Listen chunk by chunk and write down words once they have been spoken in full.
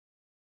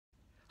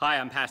Hi,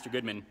 I'm Pastor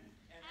Goodman.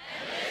 And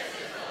this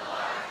is the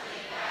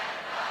largely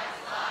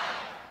catechized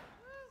life.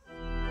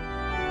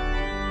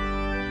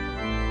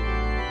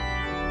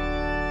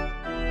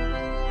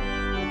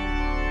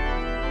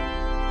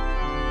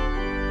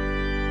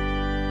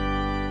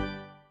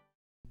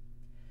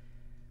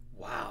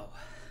 Wow,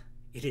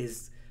 it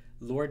is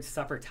Lord's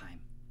Supper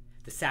time,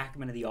 the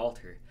sacrament of the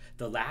altar,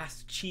 the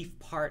last chief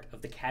part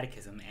of the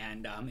catechism,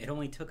 and it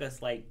only took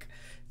us like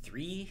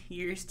 3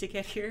 years to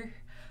get here.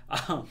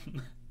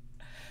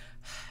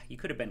 You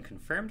could have been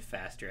confirmed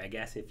faster, I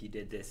guess, if you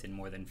did this in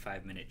more than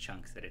 5-minute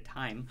chunks at a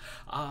time.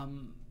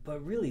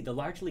 But really, the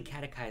largely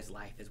catechized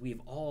life, as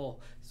we've all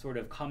sort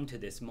of come to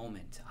this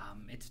moment,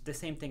 it's the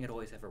same thing it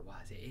always ever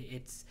was.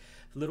 It's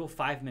little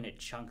 5-minute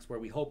chunks where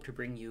we hope to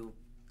bring you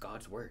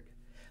God's Word,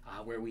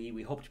 where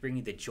we hope to bring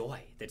you the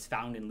joy that's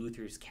found in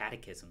Luther's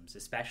catechisms,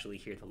 especially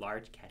here, the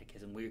large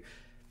catechism. We're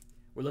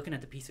looking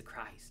at the peace of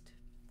Christ,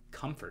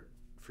 comfort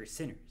for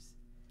sinners.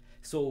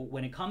 So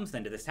when it comes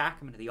then to the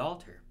sacrament of the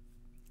altar,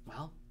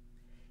 well,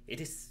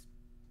 it is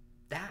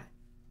that,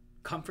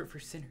 comfort for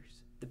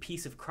sinners, the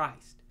peace of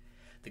Christ,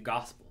 the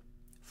gospel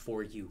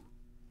for you.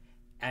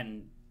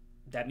 And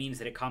that means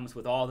that it comes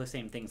with all the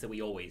same things that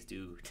we always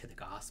do to the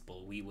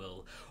gospel. We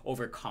will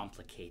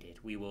overcomplicate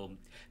it. We will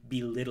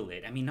belittle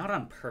it. I mean, not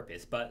on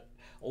purpose, but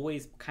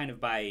always kind of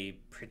by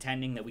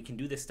pretending that we can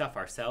do this stuff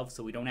ourselves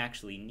so we don't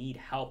actually need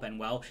help. And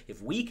well,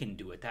 if we can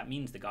do it, that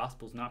means the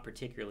gospel's not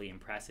particularly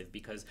impressive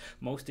because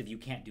most of you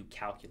can't do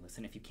calculus.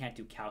 And if you can't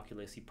do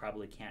calculus, you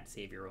probably can't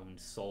save your own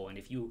soul. And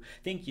if you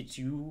think it's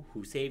you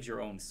who saves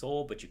your own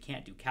soul, but you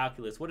can't do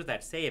calculus, what does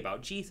that say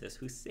about Jesus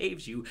who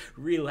saves you?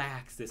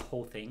 Relax, this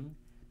whole thing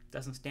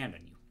doesn't stand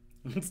on you.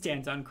 It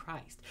stands on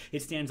Christ.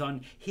 It stands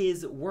on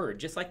His Word,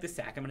 just like the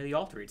sacrament of the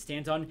altar. It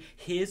stands on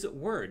His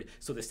Word.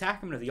 So the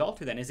sacrament of the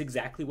altar then is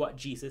exactly what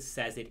Jesus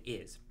says it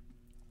is.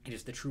 It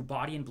is the true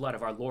body and blood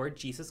of our Lord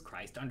Jesus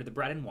Christ under the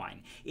bread and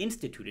wine,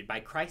 instituted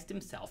by Christ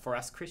Himself for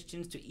us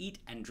Christians to eat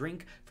and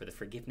drink for the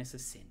forgiveness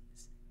of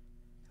sins.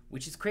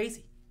 Which is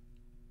crazy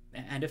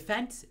and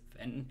offensive.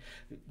 And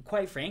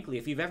quite frankly,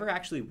 if you've ever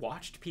actually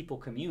watched people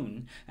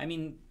commune, I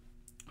mean,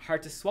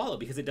 hard to swallow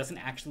because it doesn't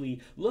actually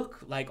look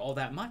like all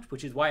that much,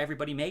 which is why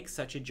everybody makes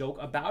such a joke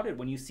about it.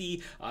 When you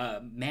see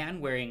a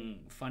man wearing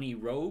funny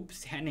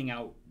robes handing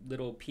out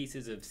little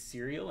pieces of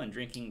cereal and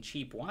drinking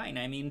cheap wine,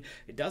 I mean,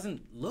 it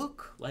doesn't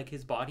look like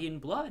his body and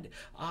blood.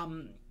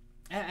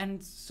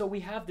 And so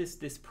we have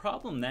this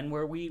problem then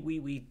where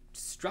we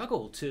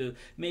struggle to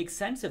make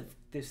sense of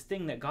this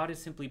thing that God is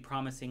simply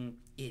promising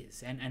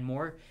is, and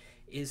more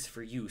is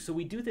for you. So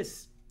we do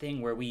this thing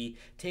where we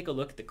take a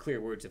look at the clear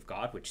words of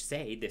God, which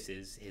say this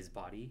is His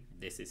body,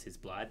 this is His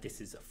blood,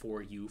 this is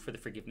for you for the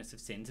forgiveness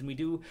of sins. And we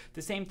do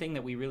the same thing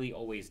that we really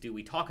always do.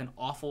 We talk an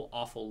awful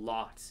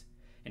lot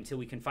until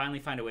we can finally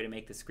find a way to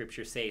make the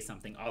scripture say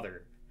something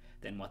other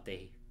than what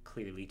they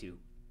clearly do.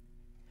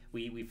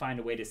 We find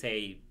a way to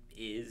say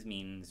is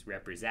means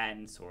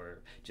represents,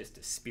 or just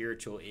a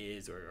spiritual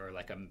is, or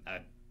like a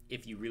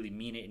if you really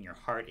mean it in your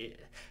heart,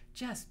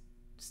 just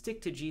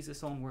stick to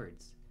Jesus' own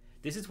words.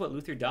 This is what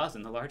Luther does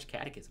in the Large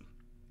Catechism.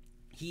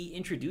 He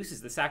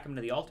introduces the sacrament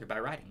of the altar by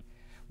writing,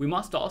 "We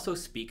must also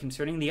speak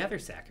concerning the other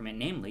sacrament,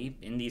 namely,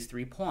 in these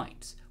 3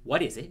 points.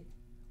 What is it?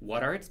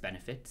 What are its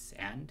benefits?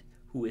 And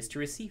who is to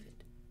receive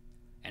it?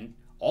 And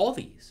all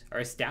these are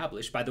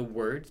established by the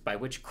words by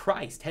which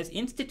Christ has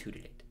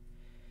instituted it."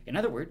 In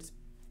other words,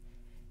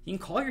 you can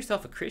call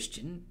yourself a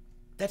Christian.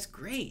 That's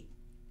great.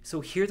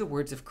 So hear the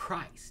words of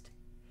Christ.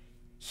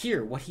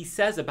 Hear what He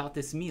says about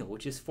this meal,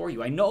 which is for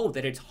you. I know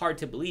that it's hard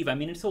to believe. I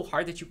mean, it's so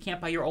hard that you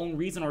can't by your own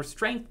reason or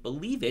strength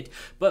believe it.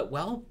 But,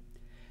 well,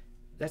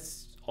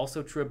 that's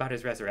also true about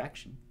His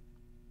resurrection.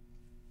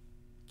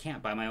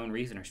 Can't by my own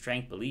reason or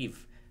strength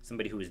believe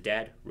somebody who was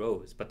dead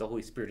rose, but the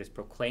Holy Spirit has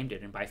proclaimed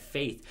it, and by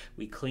faith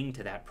we cling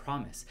to that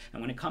promise.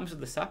 And when it comes to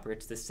the supper,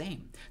 it's the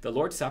same. The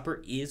Lord's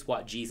Supper is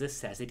what Jesus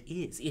says it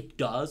is. It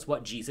does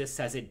what Jesus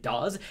says it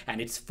does, and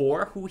it's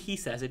for who He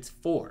says it's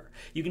for.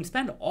 You can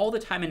spend all the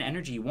time and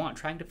energy you want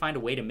trying to find a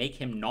way to make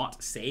Him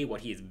not say what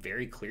He is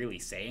very clearly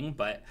saying,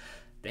 but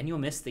then you'll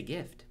miss the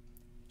gift.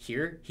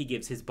 Here, He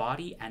gives His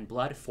body and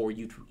blood for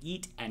you to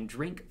eat and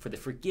drink for the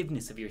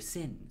forgiveness of your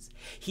sins.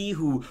 He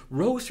who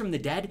rose from the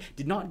dead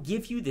did not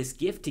give you this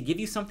gift to give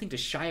you something to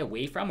shy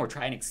away from or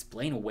try and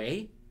explain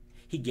away.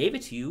 He gave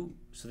it to you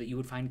so that you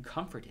would find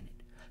comfort in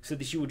it, so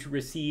that you would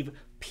receive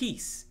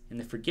peace in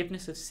the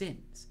forgiveness of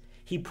sins.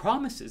 He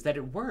promises that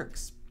it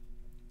works.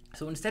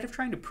 So instead of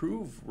trying to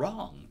prove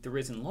wrong the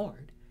risen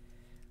Lord,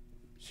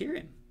 hear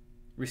Him.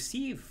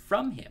 Receive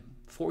from Him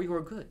for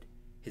your good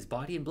His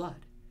body and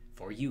blood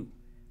for you,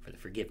 for the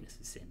forgiveness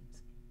of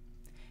sins.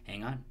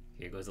 Hang on,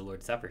 here goes the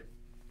Lord's Supper.